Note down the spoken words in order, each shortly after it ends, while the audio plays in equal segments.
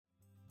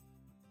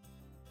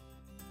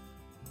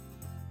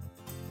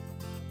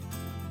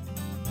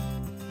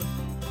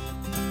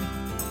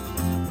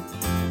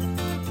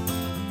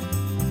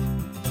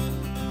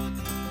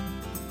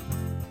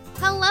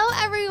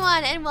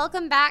everyone, and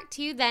welcome back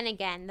to Then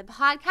Again, the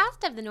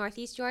podcast of the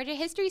Northeast Georgia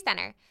History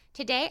Center.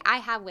 Today, I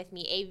have with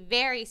me a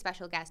very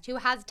special guest who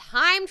has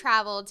time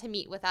traveled to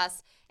meet with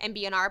us and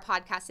be on our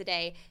podcast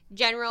today,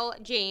 General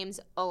James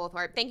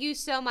Oglethorpe. Thank you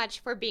so much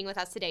for being with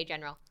us today,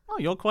 General. Oh,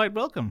 you're quite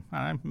welcome.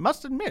 I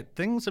must admit,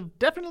 things have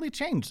definitely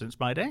changed since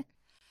my day.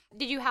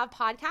 Did you have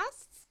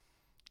podcasts?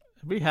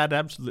 We had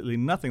absolutely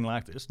nothing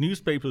like this.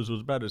 Newspapers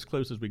was about as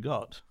close as we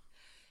got.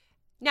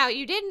 Now,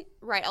 you did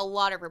write a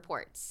lot of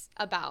reports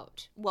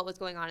about what was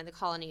going on in the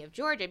colony of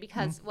Georgia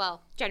because,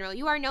 well, General,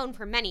 you are known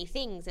for many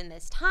things in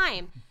this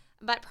time,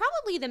 but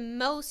probably the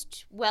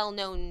most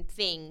well-known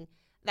thing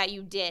that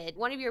you did,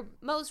 one of your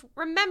most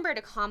remembered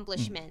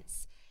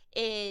accomplishments,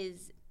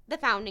 is the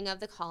founding of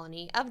the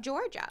colony of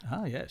Georgia.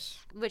 Ah, yes.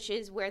 Which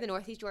is where the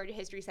Northeast Georgia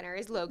History Center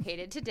is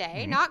located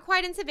today. Not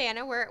quite in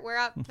Savannah. We're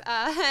up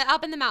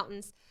up in the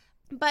mountains.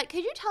 But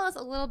could you tell us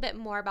a little bit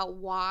more about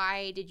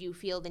why did you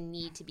feel the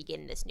need to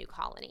begin this new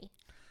colony?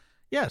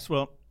 Yes,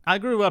 well, I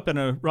grew up in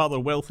a rather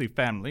wealthy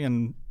family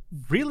and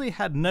really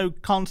had no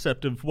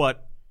concept of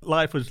what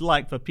life was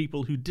like for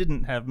people who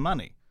didn't have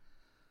money.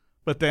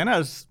 But then,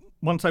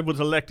 once I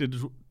was elected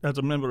as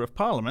a member of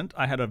Parliament,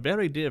 I had a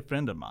very dear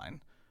friend of mine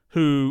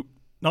who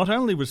not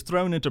only was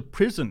thrown into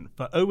prison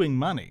for owing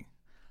money,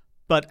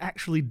 but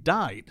actually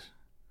died.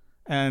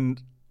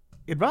 And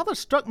it rather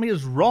struck me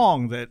as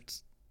wrong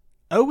that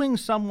owing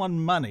someone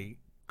money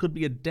could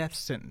be a death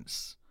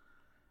sentence.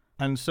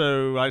 And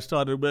so I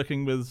started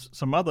working with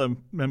some other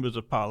members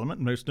of Parliament,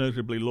 most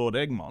notably Lord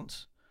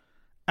Egmont,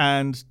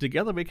 and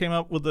together we came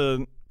up with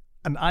an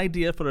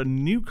idea for a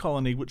new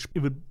colony which it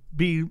would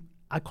be,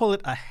 I call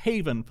it a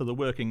haven for the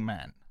working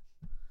man.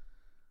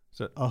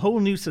 So a whole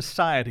new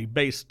society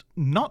based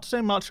not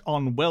so much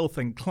on wealth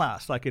and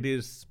class like it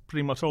is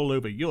pretty much all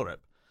over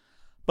Europe,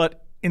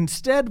 but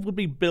instead would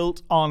be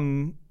built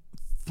on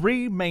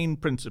three main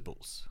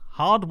principles: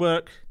 hard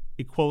work,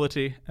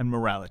 equality, and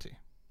morality.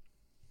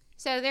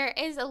 So there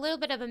is a little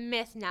bit of a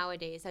myth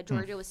nowadays that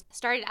Georgia was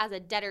started as a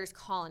debtor's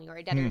colony or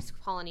a debtor's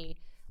colony,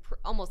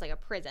 almost like a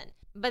prison.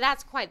 But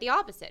that's quite the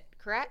opposite,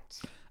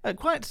 correct?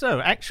 Quite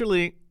so.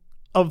 Actually,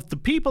 of the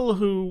people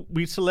who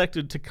we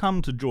selected to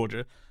come to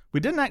Georgia, we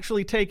didn't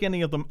actually take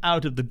any of them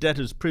out of the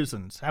debtors'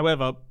 prisons.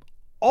 However,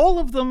 all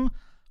of them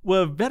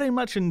were very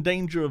much in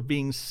danger of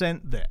being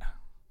sent there.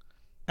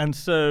 And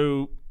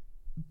so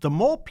the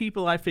more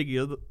people I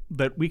figure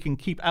that we can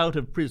keep out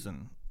of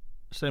prison,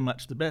 so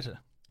much the better.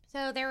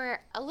 So there were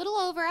a little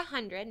over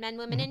 100 men,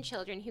 women, and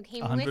children who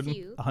came with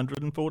you.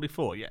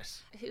 144,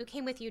 yes. Who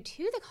came with you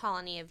to the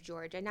colony of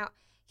Georgia. Now,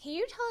 can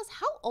you tell us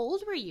how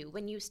old were you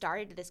when you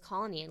started this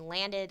colony and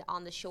landed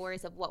on the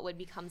shores of what would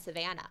become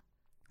Savannah?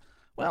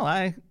 Well,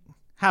 I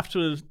have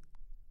to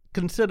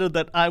consider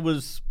that I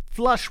was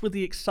flush with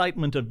the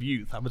excitement of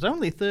youth. I was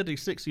only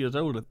 36 years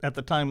old at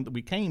the time that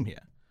we came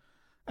here.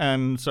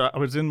 And so I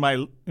was in my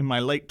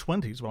late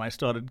 20s when I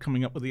started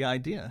coming up with the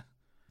idea.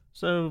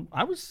 So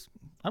I was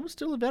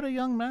still a very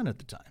young man at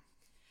the time.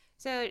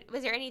 So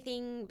was there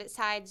anything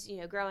besides,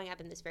 growing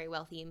up in this very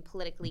wealthy and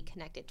politically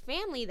connected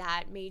family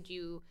that made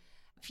you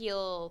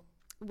feel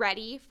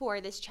ready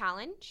for this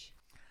challenge?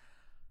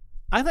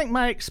 I think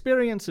my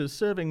experiences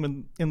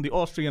serving in the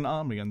Austrian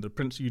army under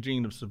Prince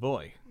Eugene of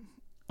Savoy.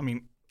 I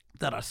mean,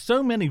 there are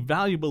so many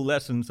valuable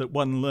lessons that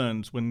one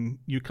learns when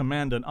you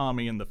command an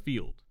army in the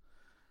field.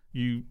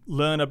 You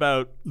learn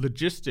about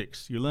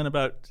logistics. You learn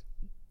about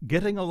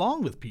getting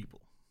along with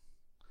people.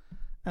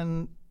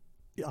 And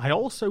I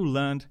also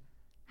learned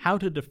how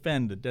to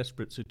defend a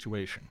desperate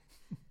situation.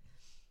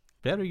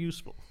 Very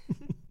useful.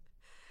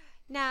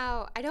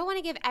 Now, I don't want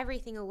to give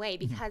everything away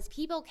because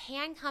people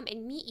can come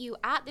and meet you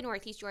at the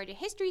Northeast Georgia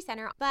History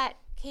Center, but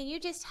can you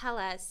just tell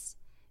us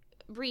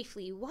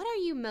briefly, what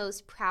are you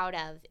most proud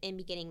of in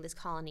beginning this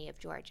colony of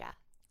Georgia?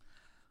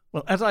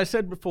 Well, as I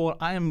said before,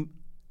 I'm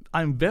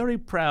very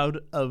proud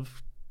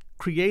of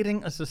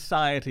creating a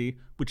society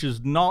which is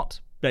not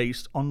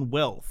based on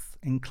wealth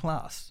and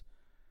class.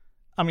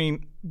 I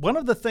mean, one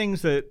of the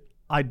things that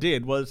I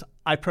did was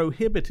I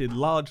prohibited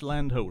large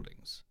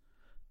landholdings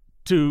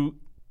to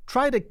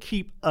try to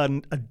keep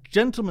a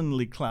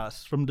gentlemanly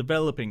class from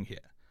developing here.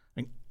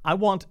 I mean, I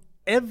want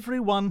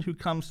everyone who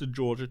comes to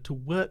Georgia to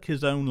work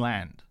his own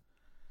land.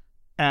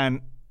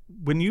 And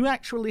when you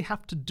actually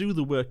have to do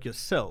the work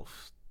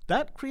yourself,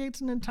 that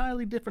creates an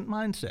entirely different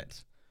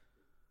mindset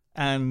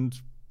and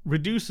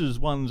reduces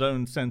one's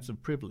own sense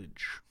of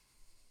privilege.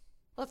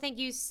 Well, thank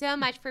you so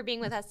much for being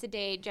with us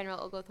today, General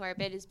Oglethorpe.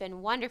 It has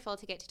been wonderful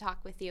to get to talk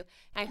with you,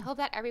 and I hope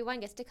that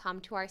everyone gets to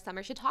come to our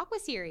Summer Chautauqua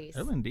series.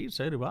 Oh, indeed,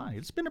 so do I.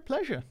 It's been a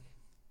pleasure.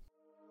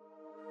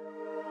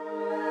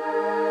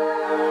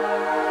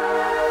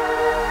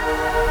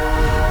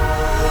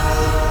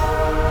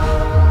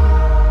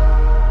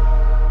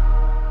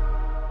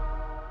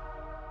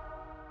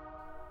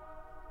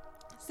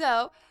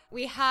 So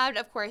we had,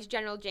 of course,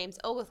 General James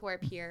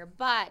Oglethorpe here,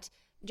 but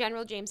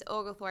General James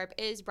Oglethorpe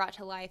is brought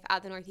to life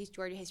at the Northeast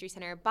Georgia History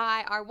Center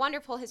by our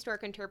wonderful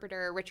historic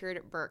interpreter, Richard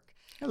Burke.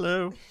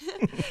 Hello.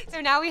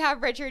 So now we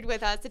have Richard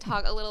with us to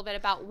talk a little bit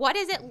about what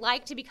is it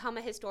like to become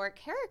a historic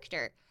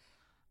character?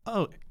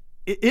 Oh,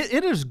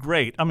 it is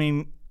great. I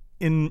mean,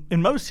 in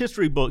most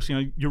history books,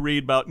 you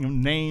read about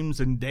names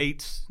and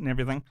dates and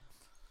everything.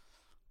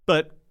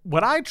 But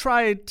what I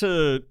try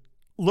to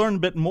learn a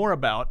bit more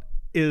about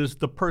is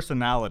the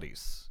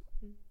personalities.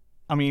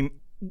 I mean,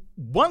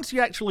 once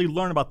you actually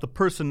learn about the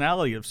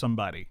personality of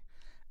somebody,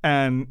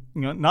 and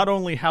not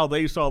only how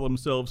they saw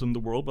themselves in the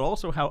world, but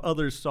also how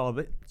others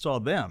saw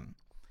them,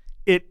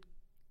 it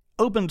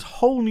opens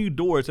whole new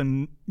doors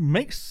and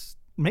makes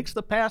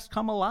the past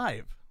come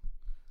alive.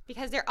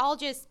 Because they're all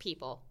just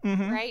people,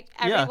 right?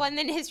 Everyone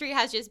in history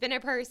has just been a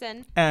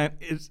person. And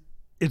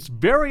it's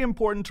very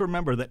important to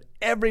remember that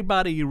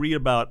everybody you read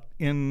about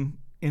in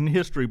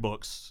history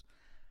books,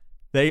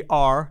 they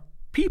are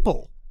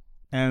people,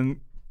 and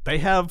they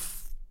have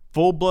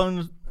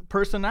full-blown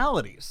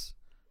personalities.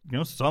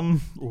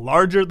 Some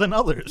larger than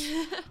others.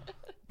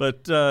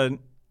 But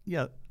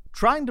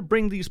trying to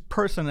bring these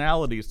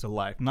personalities to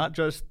life, not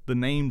just the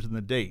names and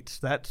the dates,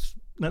 that's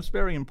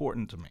very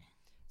important to me.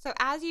 So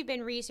as you've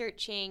been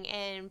researching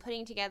and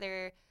putting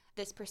together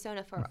this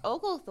persona for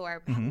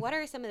Oglethorpe, what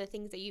are some of the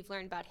things that you've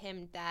learned about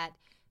him that,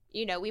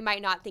 we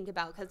might not think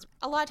about? Because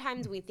a lot of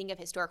times when we think of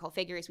historical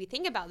figures, we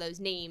think about those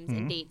names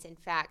and dates and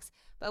facts.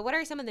 But what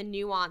are some of the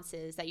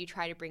nuances that you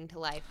try to bring to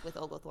life with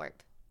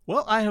Oglethorpe?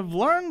 Well, I have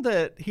learned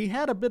that he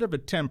had a bit of a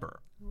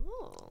temper.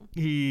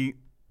 Ooh.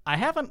 I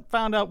haven't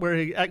found out where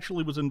he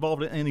actually was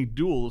involved in any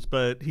duels,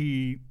 but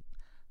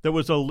there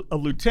was a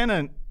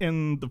lieutenant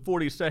in the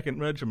 42nd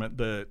Regiment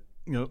that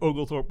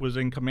Oglethorpe was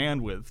in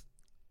command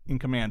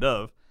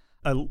of,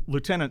 a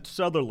Lieutenant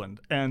Sutherland,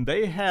 and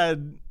they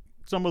had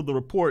some of the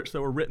reports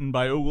that were written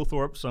by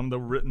Oglethorpe, some that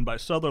were written by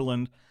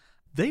Sutherland.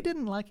 They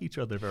didn't like each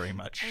other very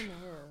much.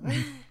 I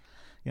know.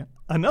 Yeah.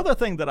 Another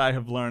thing that I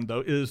have learned,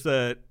 though, is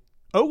that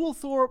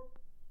Oglethorpe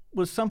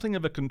was something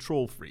of a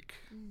control freak.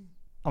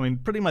 I mean,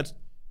 pretty much,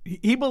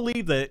 he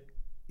believed that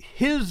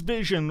his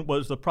vision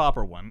was the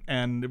proper one,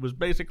 and it was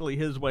basically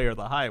his way or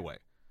the highway.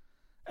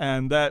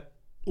 And that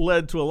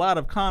led to a lot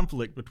of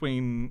conflict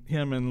between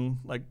him and,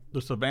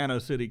 the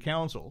Savannah City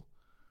Council,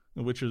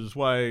 which is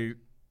why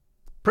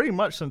pretty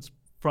much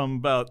from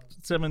about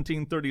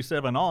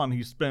 1737 on,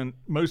 he spent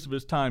most of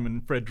his time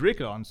in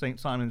Frederica on St.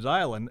 Simon's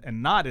Island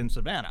and not in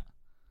Savannah.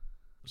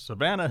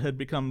 Savannah had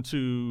become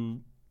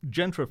too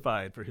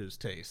gentrified for his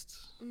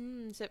tastes.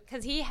 So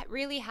because he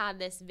really had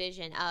this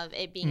vision of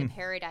it being a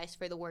paradise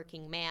for the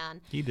working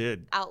man. He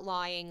did.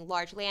 Outlawing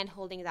large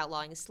landholdings,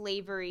 outlawing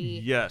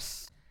slavery.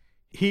 Yes.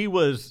 He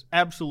was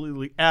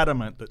absolutely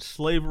adamant that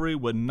slavery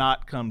would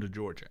not come to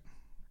Georgia.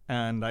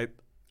 And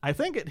I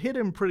think it hit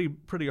him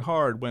pretty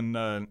hard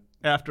when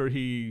after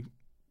he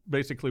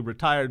basically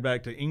retired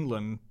back to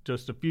England,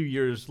 just a few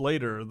years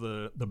later,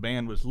 the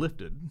ban was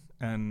lifted,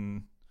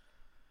 and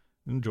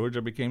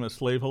Georgia became a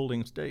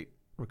slaveholding state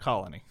or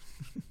colony.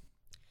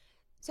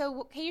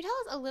 So can you tell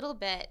us a little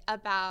bit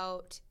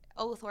about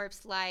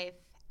Oglethorpe's life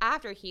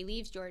after he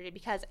leaves Georgia?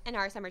 Because in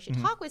our Summer Should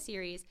Talk With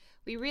series,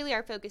 we really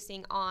are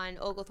focusing on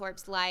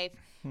Oglethorpe's life,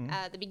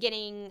 the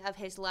beginning of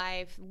his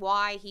life,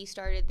 why he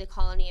started the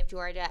colony of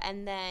Georgia,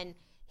 and then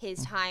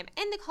his time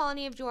in the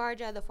colony of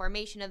Georgia, the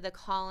formation of the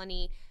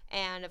colony,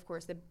 and of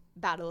course the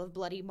Battle of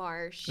Bloody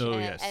Marsh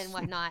and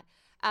whatnot.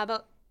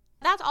 But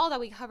that's all that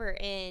we cover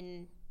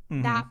in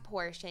that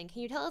portion.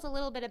 Can you tell us a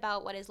little bit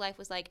about what his life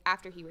was like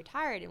after he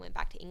retired and went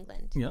back to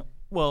England? Yeah.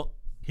 Well,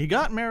 he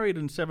got married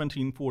in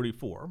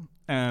 1744,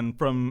 and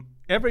from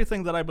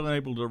everything that I've been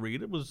able to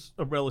read, it was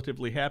a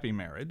relatively happy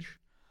marriage.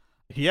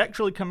 He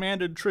actually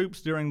commanded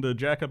troops during the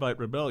Jacobite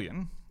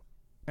Rebellion,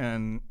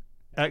 and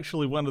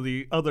actually one of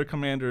the other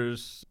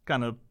commanders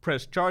kind of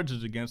pressed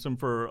charges against him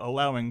for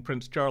allowing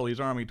Prince Charlie's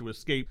army to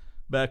escape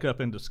back up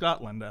into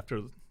Scotland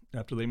after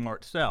they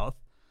marched south,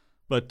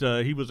 but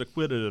he was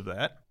acquitted of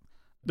that.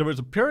 There was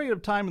a period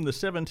of time in the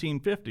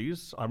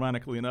 1750s,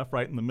 ironically enough,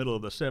 right in the middle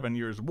of the 7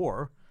 Years'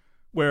 War,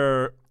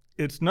 where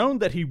it's known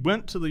that he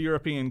went to the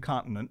European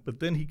continent, but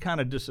then he kind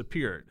of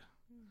disappeared.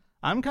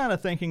 I'm kind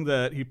of thinking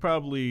that he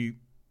probably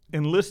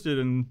enlisted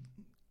in,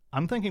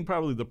 I'm thinking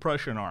probably the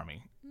Prussian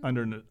army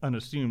under an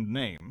assumed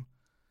name,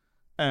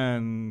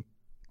 and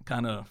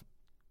kind of,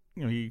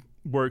 he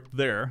worked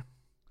there.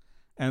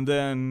 And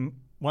then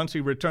once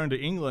he returned to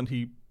England,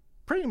 he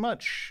pretty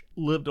much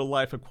lived a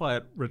life of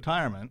quiet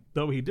retirement,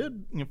 though he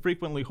did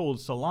frequently hold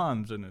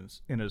salons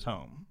in his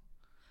home.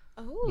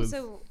 Oh,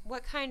 so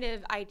what kind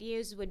of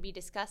ideas would be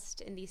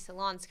discussed in these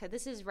salons? Because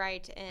this is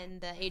right in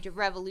the age of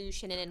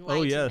revolution and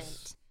enlightenment. Oh,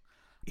 yes.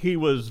 He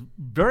was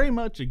very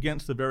much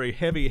against the very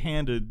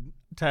heavy-handed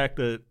tack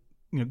that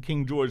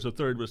King George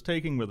III was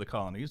taking with the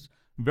colonies,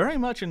 very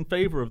much in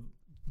favor of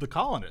the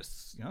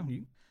colonists.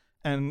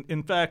 And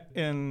in fact,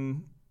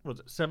 in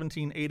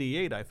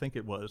 1788, I think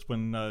it was,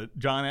 when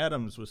John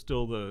Adams was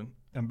still the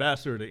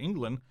ambassador to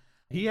England,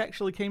 he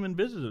actually came and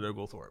visited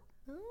Oglethorpe.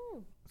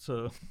 Oh.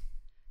 So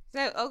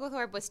So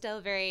Oglethorpe was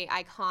still very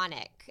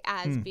iconic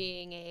as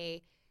being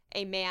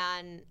a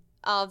man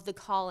of the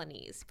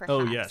colonies, perhaps,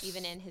 Oh, yes.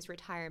 even in his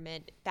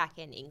retirement back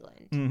in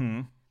England.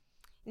 Mm-hmm.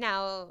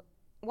 Now,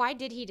 why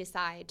did he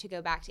decide to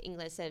go back to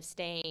England instead of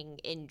staying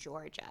in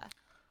Georgia?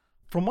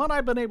 From what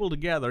I've been able to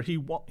gather, he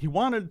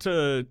wanted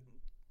to.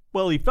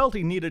 Well, he felt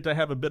he needed to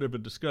have a bit of a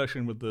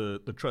discussion with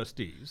the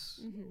trustees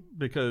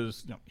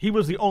because he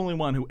was the only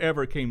one who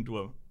ever came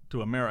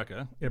to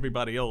America.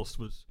 Everybody else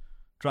was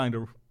trying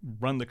to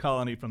run the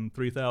colony from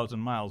 3,000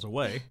 miles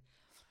away.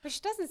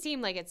 Which doesn't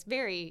seem like it's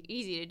very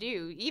easy to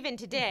do, even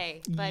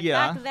today. But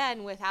Yeah. back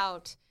then,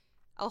 without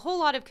a whole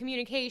lot of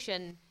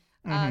communication,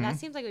 that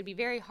seems like it would be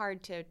very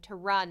hard to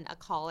run a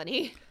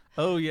colony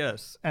Oh,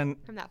 yes. And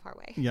from that far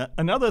away. yeah,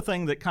 another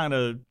thing that kind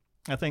of,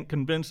 I think,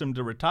 convinced him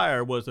to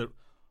retire was that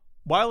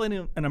while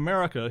in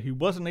America, he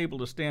wasn't able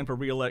to stand for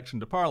re-election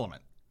to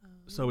Parliament.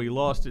 So he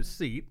lost his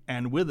seat,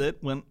 and with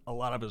it went a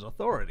lot of his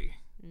authority.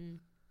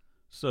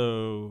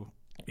 So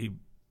he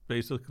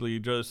basically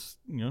just,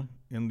 in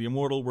the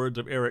immortal words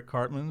of Eric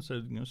Cartman,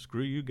 said,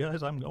 screw you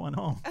guys, I'm going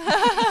home.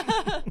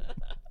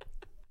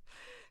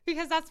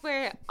 Because that's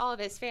where all of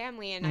his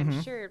family and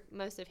I'm sure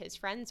most of his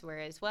friends were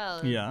as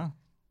well. Yeah.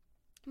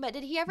 But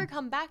did he ever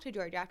come back to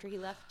Georgia after he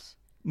left?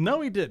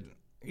 No, he didn't.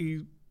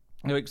 He,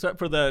 except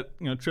for that,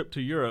 trip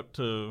to Europe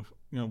to,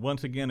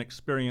 once again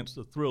experience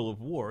the thrill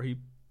of war, he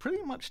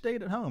pretty much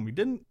stayed at home. He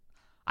didn't.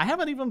 I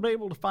haven't even been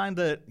able to find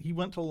that he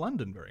went to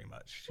London very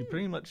much. He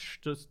pretty much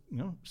just,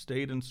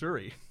 stayed in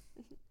Surrey.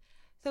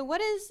 So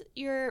what is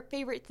your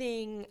favorite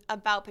thing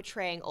about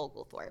portraying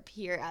Oglethorpe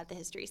here at the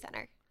History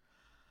Center?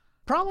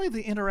 Probably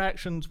the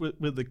interactions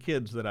with the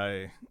kids that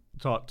I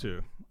talked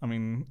to. I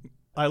mean,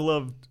 I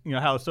loved,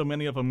 how so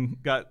many of them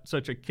got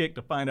such a kick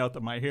to find out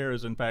that my hair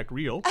is in fact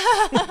real.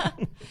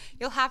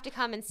 You'll have to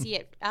come and see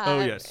it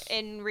yes.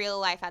 in real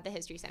life at the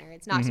History Center.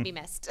 It's not to be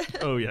missed.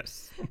 Oh,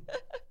 yes.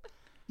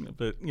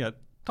 But,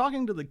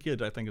 talking to the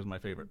kids, I think, is my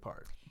favorite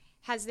part.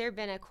 Has there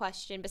been a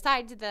question,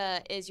 besides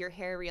the is your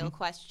hair real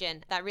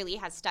question, that really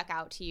has stuck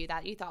out to you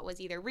that you thought was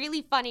either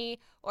really funny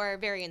or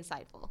very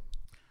insightful?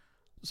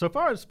 So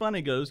far as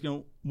funny goes,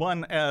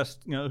 one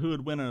asked, who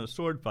would win in a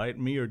sword fight,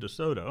 me or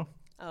DeSoto.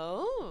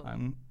 Oh.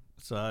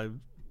 So I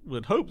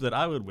would hope that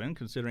I would win,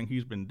 considering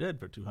he's been dead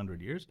for 200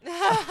 years.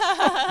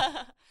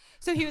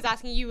 So he was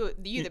asking you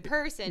the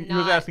person, He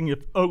was asking if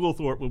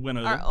Oglethorpe would win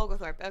or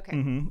Oglethorpe,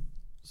 okay.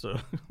 So.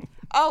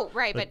 Oh,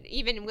 right, but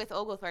even with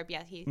Oglethorpe,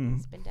 yes, he's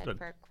been dead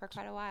for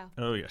quite a while.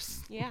 Oh,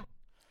 yes. Yeah.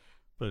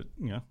 But,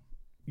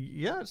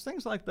 it's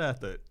things like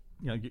that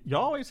you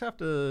always have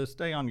to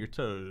stay on your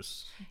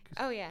toes.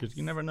 Oh, yes. Because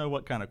you never know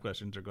what kind of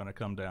questions are going to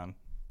come down.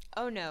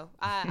 Oh, no.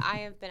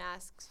 I have been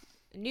asked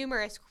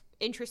numerous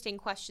interesting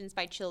questions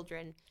by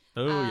children.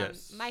 Oh,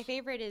 yes. My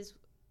favorite is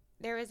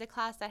there was a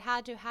class that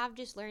had to have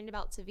just learned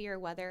about severe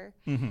weather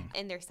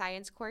in their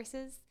science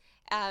courses.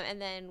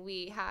 And then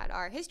we had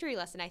our history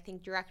lesson, I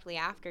think, directly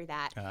after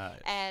that. Yes.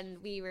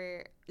 And we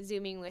were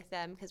Zooming with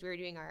them because we were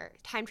doing our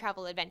time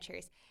travel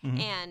adventures.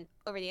 And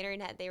over the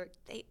internet,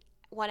 they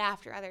one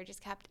after other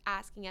just kept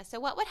asking us, so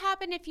what would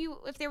happen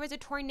if there was a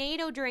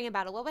tornado during a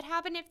battle? What would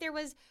happen if there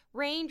was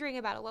rain during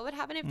a battle? What would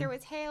happen if there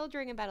was hail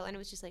during a battle? And it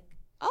was just like,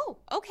 oh,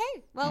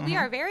 okay. Well, we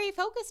are very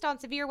focused on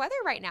severe weather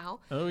right now.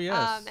 Oh,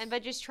 yes.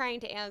 But just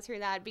trying to answer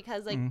that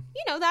because,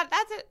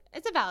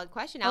 it's a valid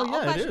question. All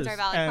yeah, questions are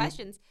valid and,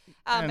 questions.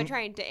 But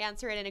trying to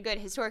answer it in a good,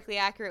 historically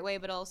accurate way,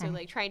 but also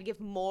trying to give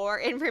more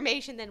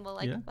information than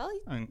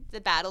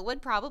the battle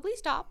would probably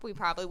stop. We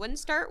probably wouldn't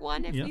start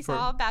one if we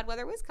saw bad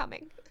weather was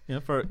coming.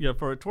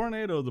 For a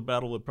tornado, the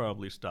battle would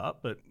probably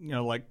stop. But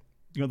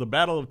the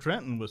Battle of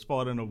Trenton was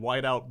fought in a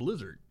whiteout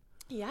blizzard.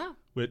 Yeah.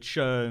 Which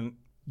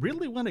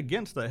really went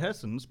against the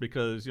Hessians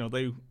because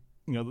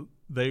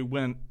they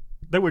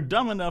were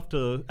dumb enough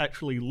to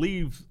actually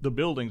leave the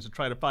buildings to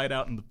try to fight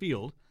out in the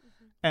field,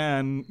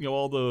 and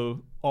all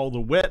the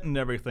wet and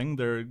everything,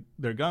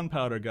 their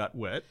gunpowder got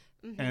wet,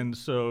 and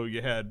so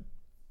you had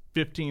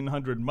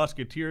 1,500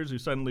 musketeers who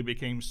suddenly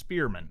became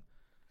spearmen.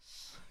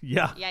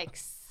 Yeah.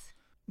 Yikes.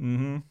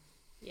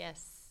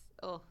 Yes.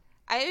 Oh.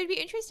 It would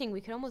be interesting. We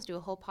could almost do a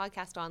whole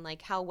podcast on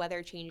how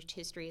weather changed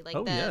history,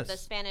 the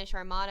Spanish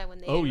Armada when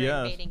they were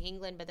invading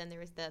England, but then there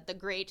was the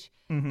great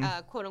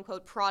quote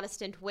unquote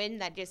Protestant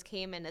wind that just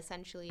came and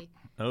essentially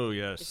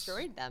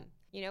destroyed them.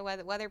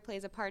 Weather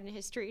plays a part in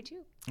history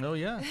too. Oh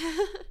yeah.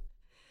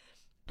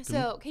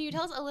 So can you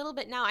tell us a little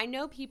bit now? I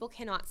know people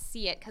cannot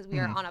see it because we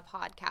are on a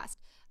podcast,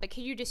 but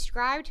can you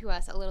describe to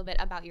us a little bit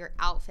about your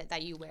outfit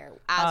that you wear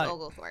as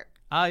Oglethorpe?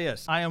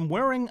 Yes. I am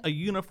wearing a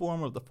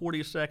uniform of the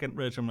 42nd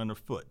Regiment of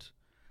Foot.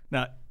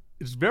 Now,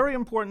 it's very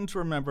important to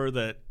remember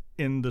that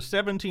in the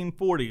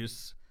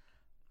 1740s,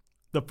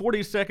 the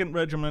 42nd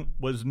Regiment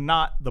was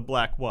not the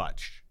Black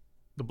Watch.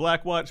 The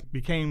Black Watch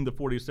became the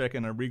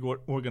 42nd, a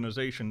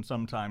reorganization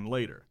sometime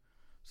later.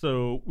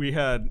 So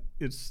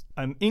it's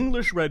an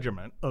English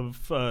regiment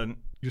of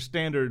your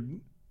standard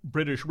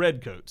British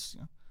redcoats.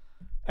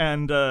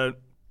 And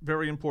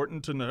very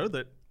important to know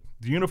that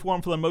the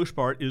uniform for the most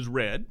part is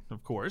red,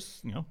 of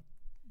course.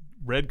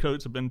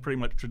 Redcoats have been pretty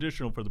much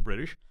traditional for the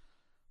British.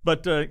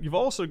 But you've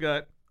also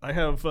got, I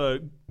have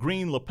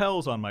green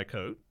lapels on my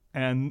coat,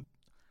 and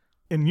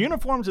in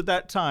uniforms at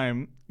that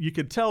time, you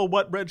could tell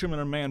what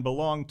regiment a man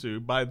belonged to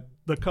by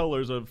the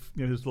colors of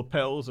his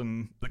lapels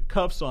and the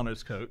cuffs on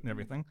his coat and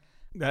everything.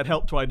 That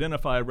helped to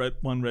identify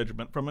one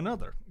regiment from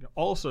another.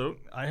 Also,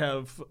 I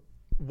have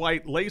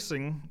white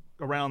lacing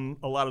around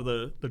a lot of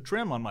the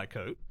trim on my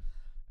coat,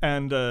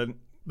 and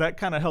that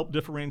kind of helped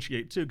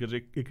differentiate too, because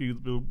it could either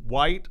be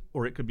white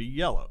or it could be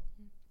yellow.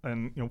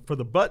 And for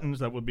the buttons,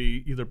 that would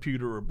be either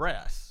pewter or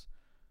brass.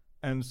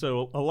 And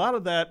so a lot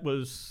of that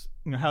was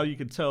how you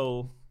could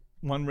tell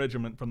one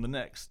regiment from the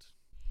next.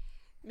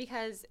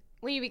 Because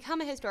when you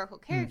become a historical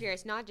character,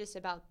 it's not just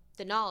about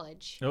the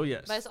knowledge. Oh,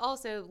 yes. But it's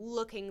also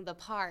looking the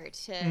part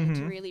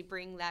to really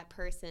bring that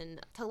person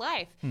to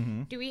life.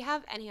 Do we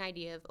have any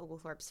idea of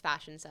Oglethorpe's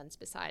fashion sense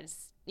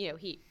besides,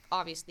 he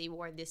obviously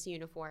wore this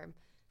uniform?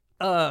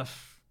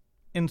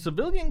 In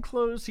civilian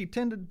clothes, he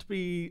tended to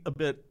be a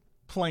bit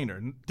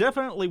plainer.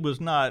 Definitely was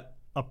not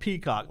a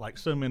peacock like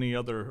so many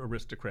other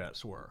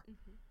aristocrats were.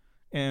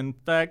 In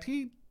fact,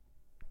 he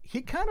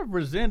kind of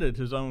resented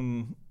his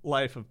own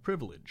life of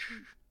privilege,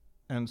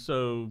 and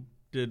so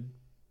did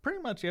pretty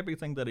much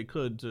everything that he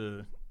could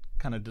to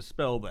kind of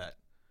dispel that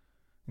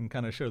and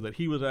kind of show that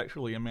he was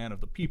actually a man of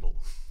the people.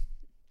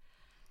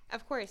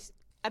 Of course,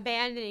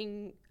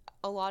 abandoning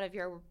a lot of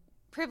your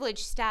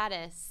privileged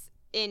status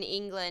in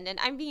England, and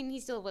I mean, he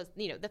still was,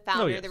 the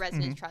founder, the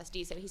residence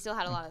trustee, so he still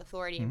had a lot of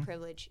authority and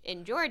privilege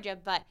in Georgia,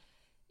 but,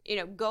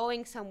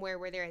 going somewhere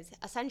where there is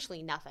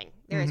essentially nothing,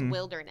 there is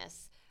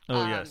wilderness.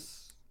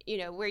 Yes.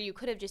 Where you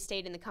could have just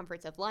stayed in the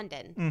comforts of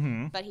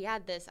London. But he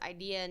had this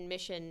idea and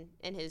mission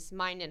in his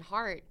mind and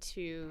heart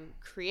to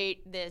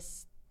create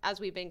this, as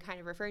we've been kind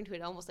of referring to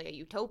it, almost like a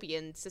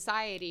utopian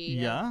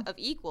society of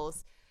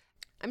equals.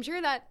 I'm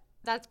sure that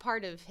that's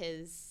part of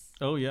his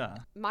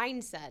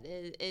mindset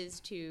is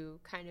to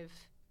kind of,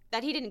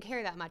 that he didn't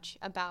care that much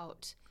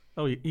about.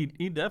 Oh,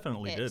 he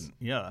definitely didn't,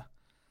 yeah.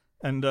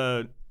 And,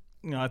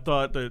 I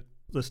thought that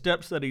the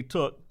steps that he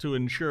took to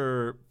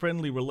ensure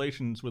friendly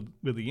relations with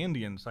the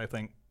Indians, I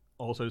think,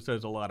 also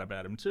says a lot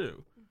about him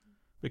too,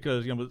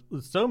 because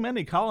with so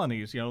many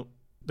colonies,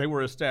 they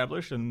were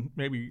established, and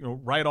maybe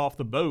right off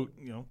the boat,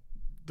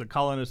 the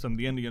colonists and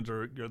the Indians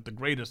are the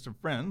greatest of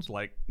friends.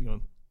 Like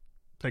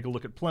take a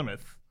look at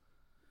Plymouth,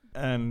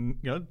 and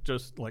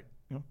just like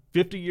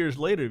 50 years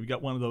later, you've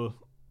got one of the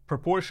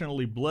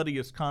proportionally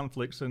bloodiest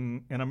conflicts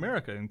in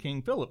America in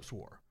King Philip's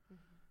War.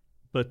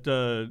 But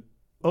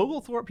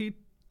Oglethorpe, he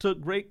took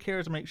great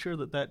care to make sure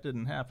that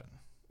didn't happen.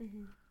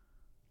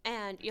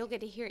 And you'll get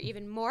to hear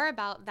even more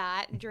about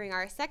that during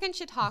our second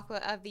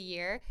Chautauqua of the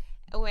year,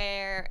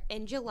 where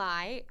in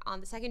July, on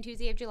the second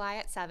Tuesday of July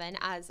at 7,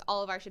 as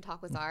all of our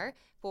Chautauquas are,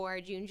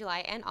 for June, July,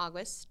 and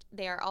August,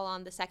 they are all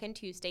on the second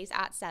Tuesdays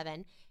at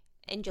 7.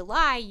 In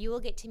July, you will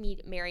get to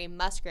meet Mary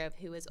Musgrove,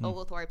 who is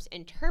Oglethorpe's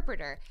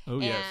interpreter. Oh,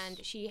 yes.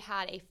 And she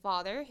had a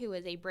father who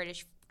was a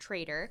British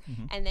trader,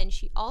 and then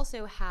she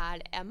also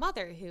had a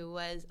mother who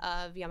was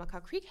of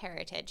Yamaka Creek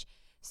heritage.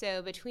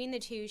 So between the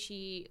two,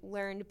 she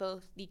learned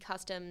both the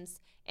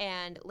customs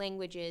and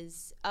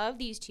languages of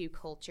these two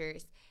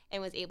cultures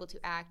and was able to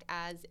act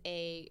as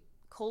a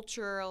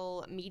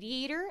cultural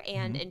mediator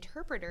and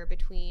interpreter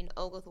between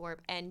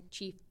Oglethorpe and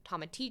Chief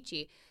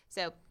Tamatichi.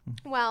 So,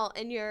 well,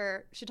 in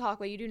your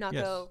Chautauqua, you do not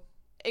go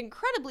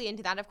incredibly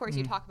into that. Of course,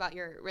 you talk about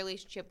your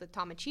relationship with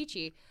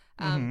Tamatichi,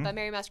 but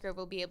Mary Musgrove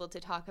will be able to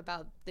talk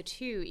about the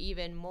two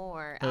even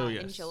more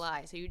in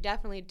July. So you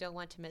definitely don't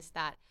want to miss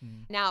that.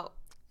 Now,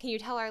 can you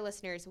tell our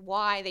listeners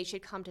why they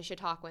should come to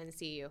Chautauqua and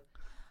see you?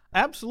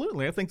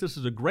 Absolutely. I think this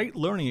is a great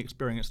learning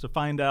experience to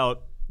find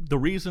out the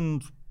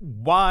reasons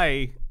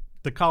why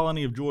the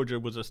colony of Georgia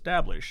was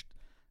established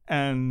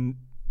and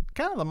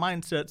kind of the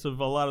mindsets of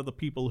a lot of the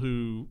people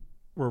who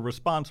were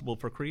responsible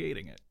for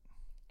creating it.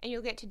 And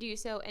you'll get to do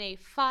so in a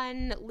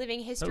fun living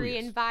history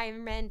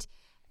environment,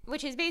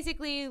 which is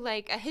basically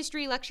like a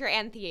history lecture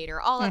and theater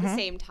all at the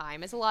same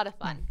time. It's a lot of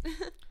fun.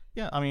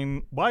 Yeah, I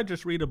mean, why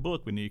just read a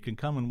book when you can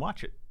come and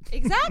watch it?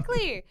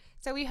 Exactly.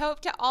 So we hope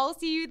to all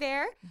see you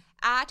there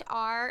at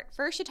our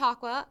first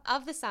Chautauqua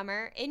of the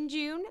summer in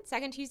June,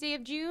 second Tuesday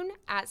of June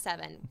at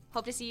 7.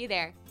 Hope to see you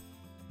there.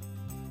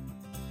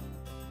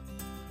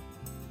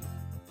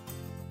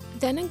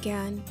 Then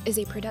Again is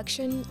a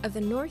production of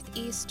the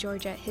Northeast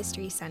Georgia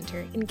History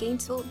Center in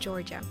Gainesville,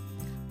 Georgia.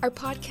 Our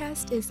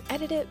podcast is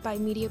edited by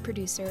media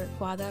producer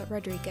Guada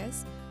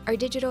Rodriguez. Our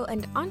digital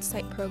and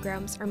on-site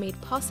programs are made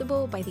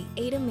possible by the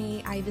Ada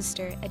Mae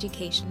Ivester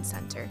Education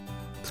Center.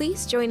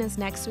 Please join us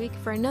next week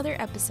for another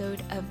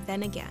episode of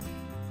Then Again.